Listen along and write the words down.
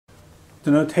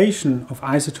the notation of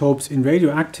isotopes in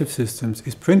radioactive systems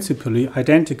is principally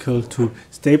identical to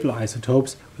stable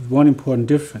isotopes, with one important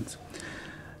difference.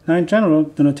 Now, in general,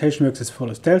 the notation works as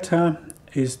follows. Delta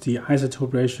is the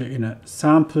isotope ratio in a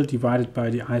sample divided by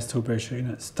the isotope ratio in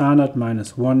a standard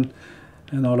minus 1,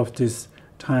 and all of this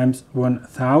times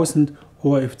 1000,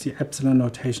 or if the epsilon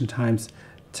notation times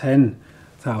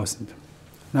 10,000.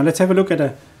 Now let's have a look at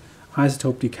a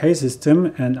isotope decay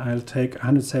system, and I'll take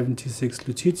 176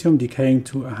 lutetium decaying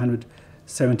to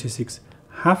 176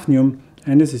 hafnium,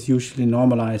 and this is usually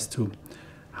normalized to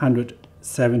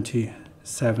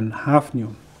 177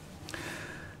 hafnium.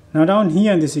 Now down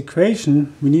here in this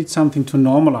equation we need something to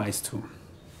normalize to,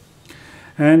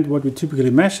 and what we typically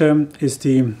measure is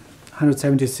the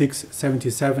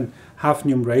 176-77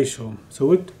 hafnium ratio. So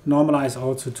we would normalize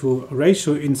also to a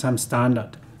ratio in some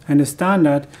standard, and the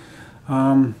standard,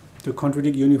 the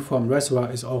chondritic uniform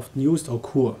reservoir, is often used, or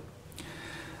Kur.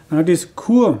 Now this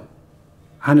Kur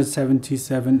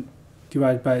 177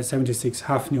 divided by 76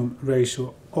 hafnium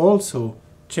ratio also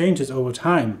changes over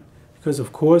time, because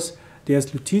of course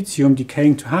there's lutetium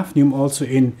decaying to hafnium also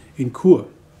in Kur.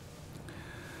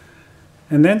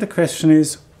 And then the question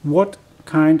is, what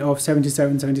kind of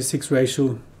 77-76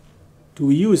 ratio do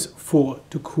we use for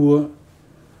the Kur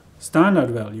standard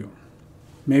value?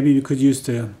 Maybe we could use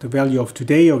the value of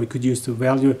today, or we could use the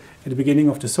value at the beginning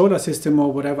of the solar system,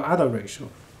 or whatever other ratio.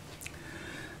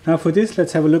 Now for this,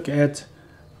 let's have a look at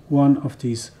one of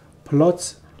these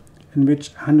plots in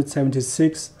which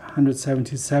 176,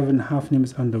 177 hafnium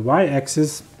is on the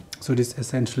y-axis. So this is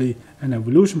essentially an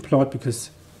evolution plot, because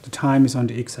the time is on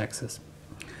the x-axis.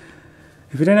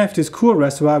 If we then have this Kur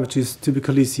reservoir, which is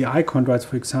typically Ci chondrites,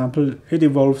 for example, it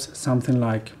evolves something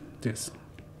like this.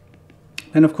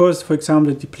 And of course, for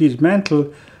example, the depleted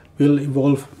mantle will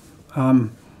evolve a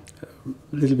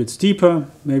little bit steeper,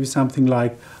 maybe something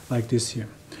like this here.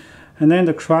 And then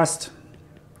the crust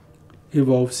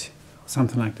evolves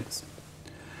something like this.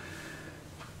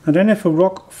 And then if a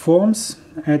rock forms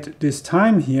at this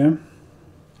time here,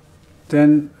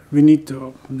 then we need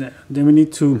to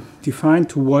define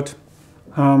to what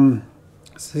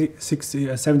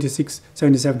 76,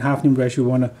 77 hafnium ratio we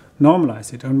want to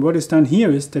normalize it. And what is done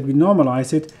here is that we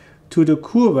normalize it to the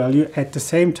Kur value at the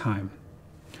same time.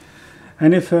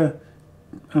 And if a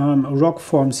rock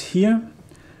forms here,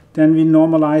 then we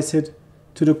normalize it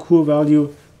to the Kur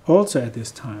value also at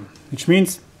this time, which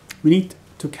means we need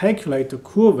to calculate the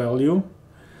Kur value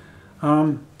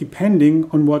depending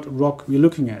on what rock we're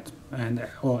looking at, and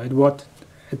or at what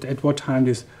time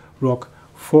this rock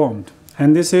formed.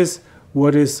 And this is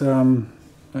what is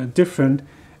different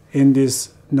in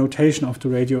this notation of the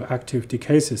radioactive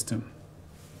decay system.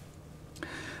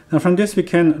 Now from this we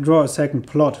can draw a second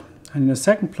plot, and in the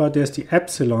second plot there's the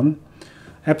epsilon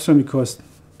because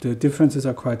the differences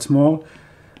are quite small,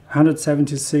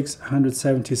 176,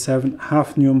 177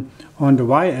 hafnium on the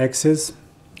y-axis,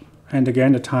 and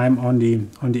again the time on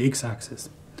the x-axis.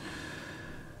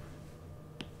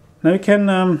 Now we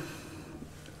can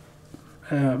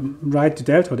write the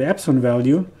delta or the epsilon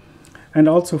value, and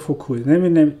also for Kur. Then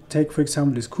we take, for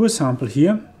example, this Kur sample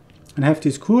here, and have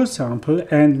this Kur sample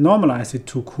and normalize it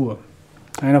to Kur.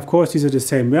 And of course these are the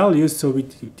same values, so we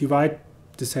divide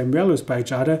the same values by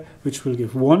each other, which will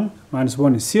give 1. Minus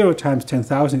 1 is 0, times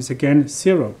 10,000 is again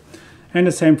 0. And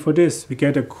the same for this. We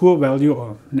get a Kur value,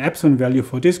 or an epsilon value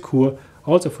for this Kur,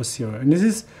 also for 0. And this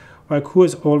is why Kur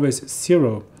is always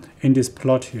 0 in this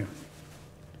plot here.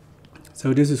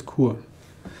 So this is Kur.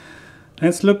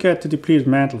 Let's look at the depleted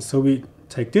mantle. So we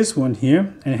take this one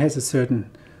here, and it has a certain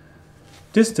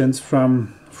distance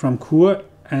from Kur,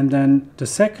 and then the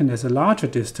second has a larger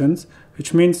distance,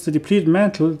 which means the depleted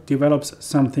mantle develops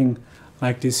something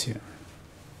like this here.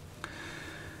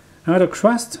 Now the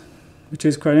crust, which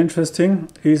is quite interesting,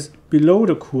 is below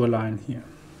the Kur line here,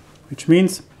 which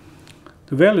means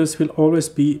the values will always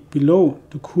be below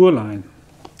the Kur line.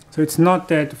 So it's not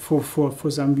that for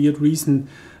some weird reason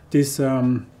this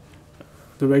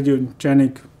the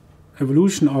radiogenic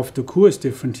evolution of the Kur is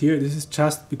different here. This is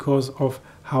just because of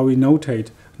how we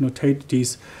notate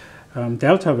these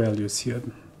delta values here.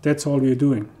 That's all we're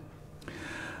doing.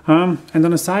 And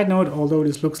on a side note, although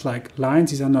this looks like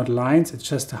lines, these are not lines. It's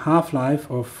just the half-life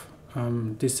of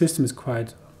this system is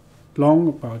quite long,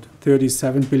 about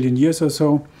 37 billion years or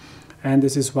so. And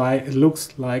this is why it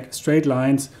looks like straight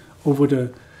lines over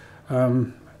the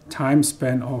time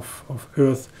span of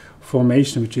Earth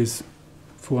formation, which is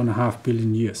 4.5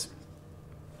 billion years.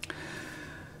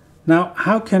 Now,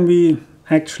 how can we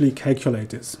actually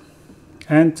calculate this?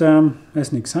 And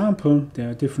as an example, there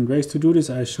are different ways to do this.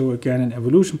 I show again an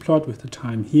evolution plot with the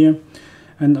time here.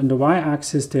 And on the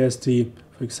y-axis there's the,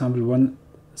 for example,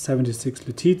 176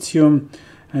 lutetium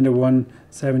and a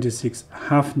 176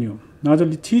 hafnium. Now the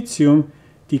lutetium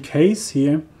decays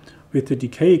here with the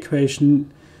decay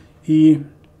equation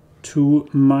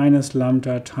E2 minus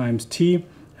lambda times T,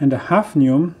 and the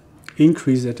hafnium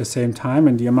increases at the same time,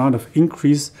 and the amount of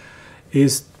increase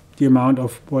is the amount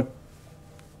of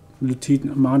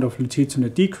lutetium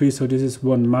that decrease, so this is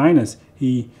 1 minus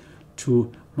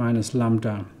E2 minus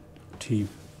lambda T.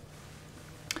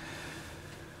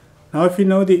 Now if we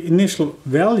know the initial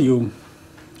value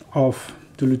of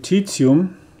the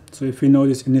lutetium, so if we know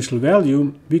this initial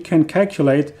value, we can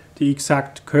calculate the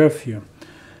exact curve here.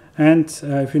 And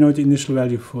if we know the initial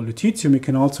value for lutetium, we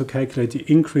can also calculate the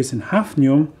increase in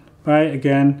hafnium by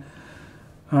again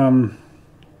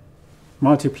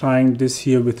multiplying this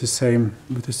here with the same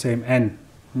n.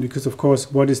 Because of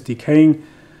course what is decaying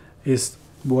is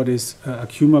what is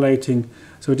accumulating,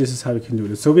 so this is how we can do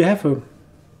this. So we have an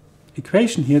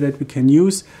equation here that we can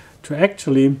use to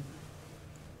actually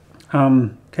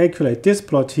calculate this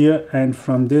plot here, and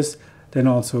from this then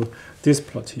also this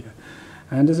plot here.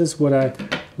 And this is what I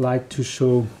like to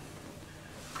show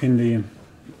in the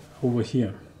over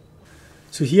here.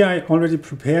 So here I already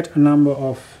prepared a number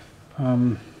of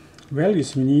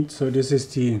values we need. So this is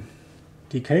the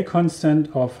decay constant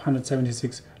of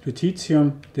 176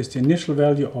 lutetium. This is the initial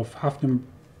value of hafnium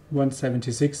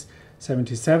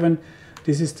 176.77.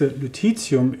 This is the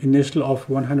lutetium initial of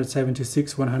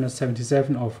 176,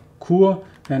 177 of core,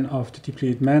 then of the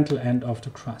depleted mantle and of the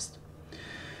crust.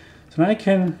 So now I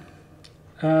can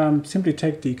simply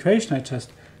take the equation I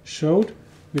just showed,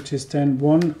 which is then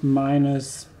 1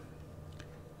 minus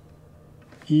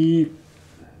E2,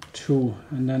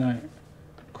 and then I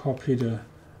copy the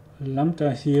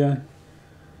lambda here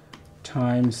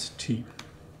times T.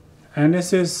 And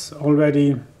this is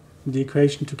already the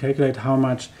equation to calculate how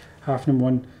much hafnium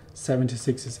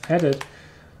 176 is added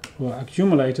or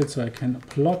accumulated, so I can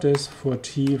plot this for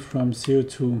T from 0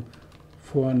 to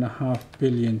 4.5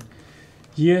 billion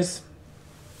years,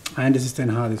 and this is then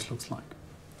how this looks like.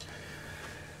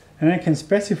 And I can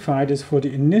specify this for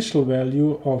the initial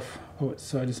value of,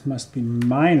 so this must be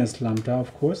minus lambda,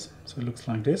 of course, so it looks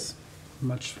like this.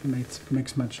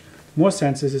 Makes much more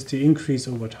sense. This is the increase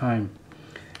over time.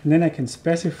 And then I can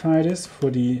specify this for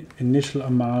the initial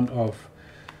amount of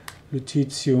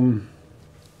lutetium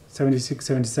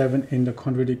 7677 in the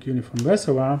chondritic uniform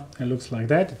reservoir. It looks like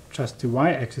that, just the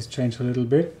y-axis changed a little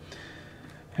bit.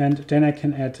 And then I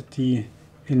can add the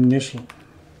initial.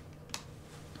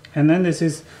 And then this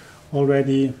is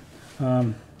already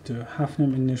the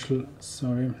hafnium initial,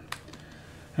 sorry.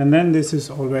 And then this is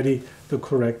already the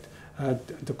correct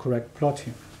plot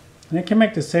here. And I can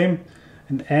make the same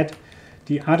and add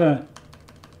the other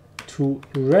two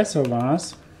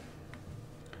reservoirs.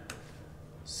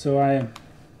 So I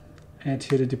add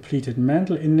here the depleted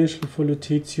mantle initial for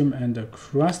lutetium and the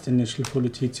crust initial for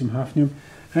lutetium hafnium,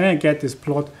 and I get this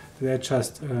plot that I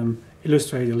just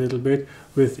illustrate a little bit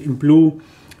with, in blue,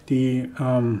 the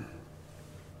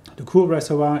core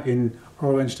reservoir, in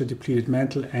orange the depleted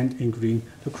mantle, and in green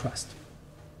the crust.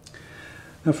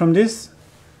 Now from this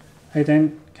I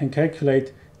then can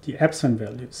calculate the epsilon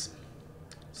values.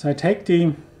 So I take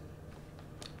the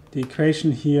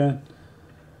equation here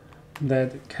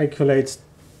that calculates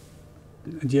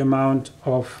the amount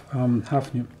of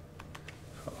hafnium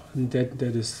that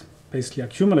is basically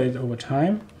accumulated over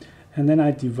time, and then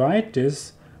I divide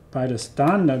this by the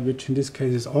standard, which in this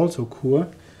case is also core,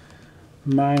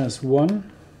 minus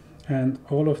 1, and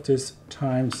all of this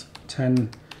times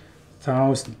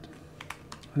 10,000.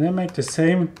 And then make the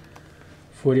same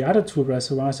for the other two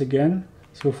reservoirs again.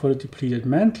 So for the depleted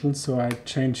mantle, so I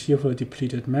change here for the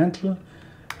depleted mantle,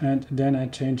 and then I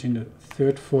change in the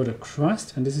third for the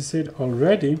crust, and this is it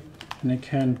already. And I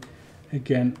can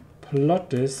again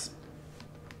plot this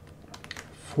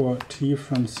for T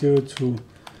from 0 to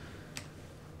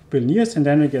billion years, and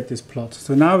then we get this plot.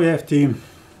 So now we have the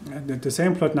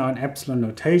same plot now in epsilon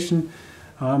notation.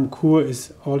 Core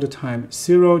is all the time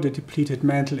 0, the depleted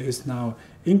mantle is now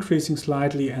increasing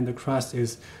slightly, and the crust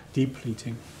is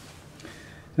depleting.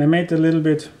 And I made a little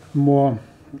bit more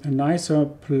a nicer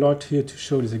plot here to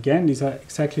show this again. These are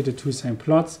exactly the two same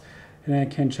plots, and I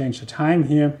can change the time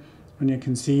here, and you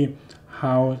can see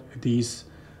how these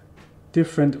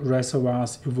different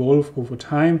reservoirs evolve over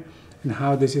time and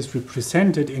how this is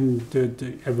represented in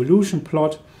the evolution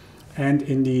plot and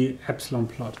in the epsilon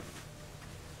plot.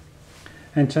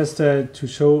 And just to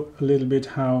show a little bit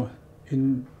how,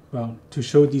 to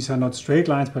show these are not straight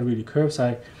lines but really curves,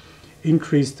 I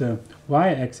increase the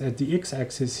y-axis at the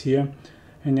x-axis here,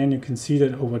 and then you can see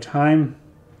that over time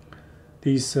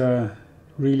these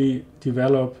really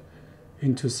develop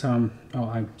into some, oh,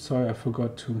 I'm sorry, I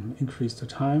forgot to increase the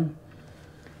time.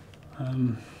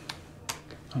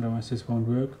 Otherwise this won't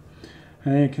work.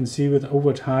 And then you can see with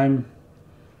over time,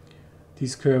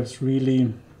 these curves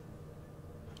really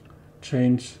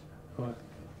change or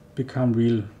become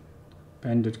real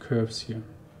banded curves here.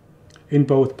 In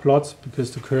both plots,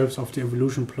 because the curves of the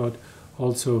evolution plot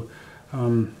also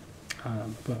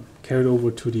carried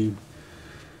over to the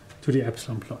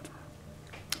epsilon plot.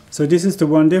 So this is the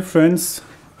one difference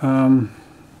from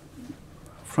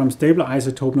stable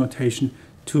isotope notation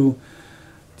to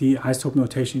the isotope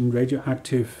notation in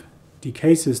radioactive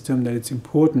decay system, that it's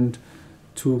important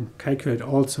to calculate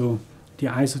also the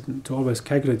always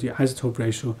calculate the isotope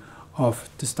ratio of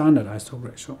the standard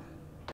isotope ratio.